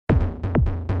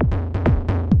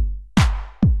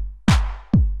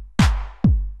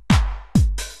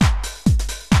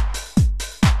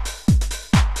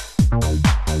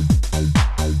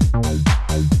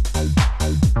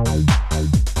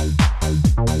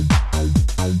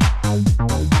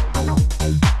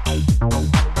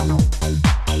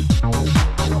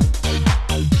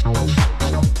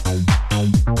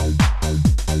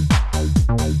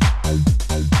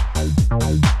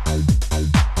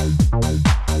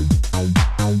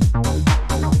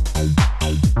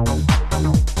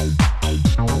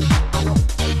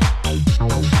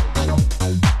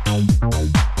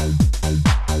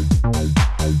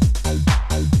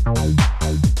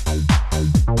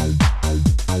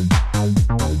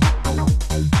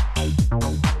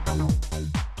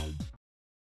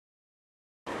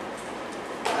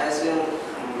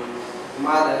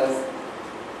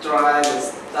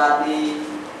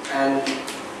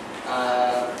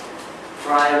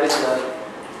with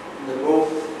the group.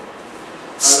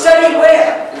 Study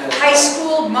where? Yes. High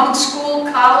school, monk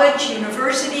school, college,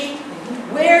 university?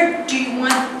 Where do you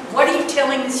want, what are you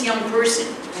telling this young person?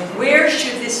 Where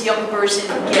should this young person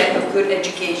get a good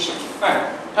education?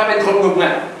 ถ้าเป็นคนหนุ่มเ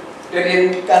นี่ยจะเรียน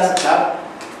การศึกษา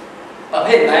ประเภ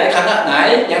ทไหนคณะไหน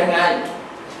ยังไง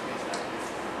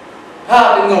ถ้า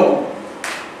เป็นหนุ่ม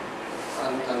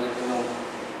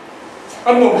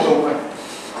ก็หนุ่มอ่ะ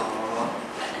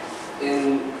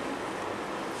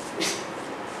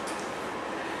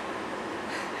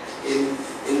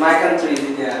In my country,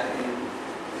 yeah,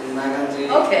 in my country,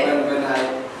 Okay. when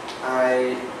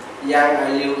I young, I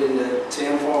live in the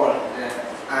temple.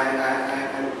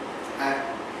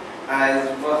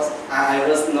 I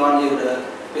was not live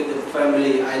with the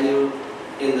family. I live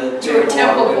in the temple. You're a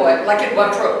temple boy, like at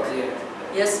Watrok. Yeah.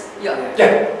 Yes? Yeah.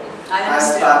 Yeah. I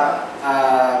understand.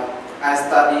 I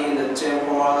study in the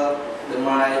temple.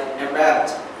 My abbot,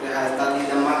 I study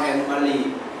the monk and Bali.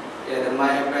 Yeah, my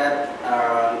abbot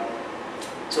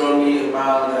told me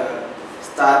about the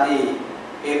study.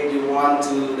 If you want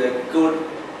to the good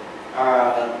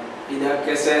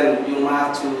education, you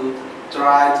must to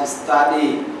try to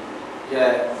study.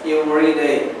 Yeah, every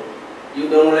day. You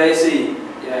don't lazy.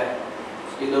 Yeah,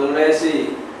 you don't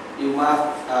lazy. You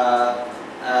must.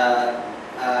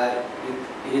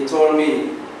 He told me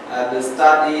the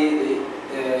study.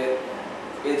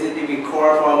 It is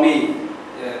difficult for me.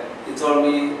 Yeah, he told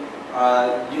me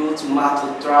you must to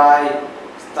try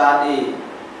study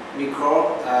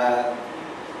because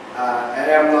I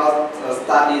am not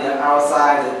study the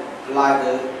outside like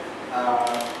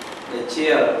the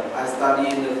chair. I study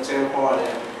in the temple.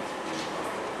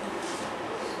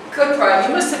 Good, Pra.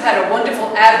 You must have had a wonderful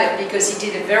abbot because he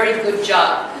did a very good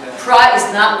job. Yeah. Pra is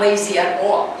not lazy at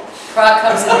all. Pra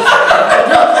comes in.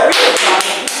 No, really, Pra.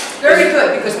 Very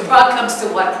good, because Pra comes to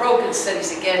Watrok and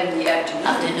studies again in the afternoon.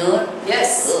 Afternoon?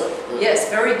 Yes. Good. Yes,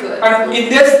 very good. And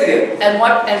industrial. And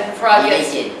what? And Pra,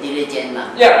 yes. Diligent,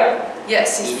 ma'am. Yeah.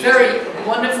 Yes, he's very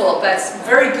wonderful. That's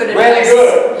very good Very advice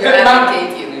good. your Good, abbot ma'am.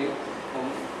 gave you.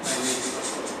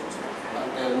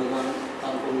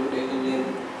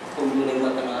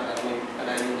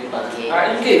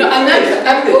 Okay. No,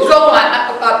 we'll go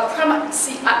on.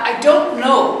 See, I don't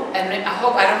know, and I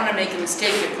hope I don't want to make a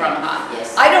mistake here, Brahma.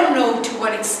 Yes. I don't know to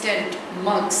what extent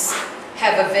monks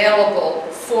have available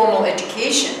formal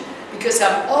education, because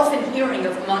I'm often hearing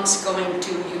of monks going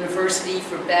to university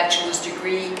for bachelor's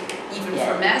degree, even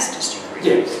for master's degree.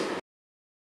 Yes.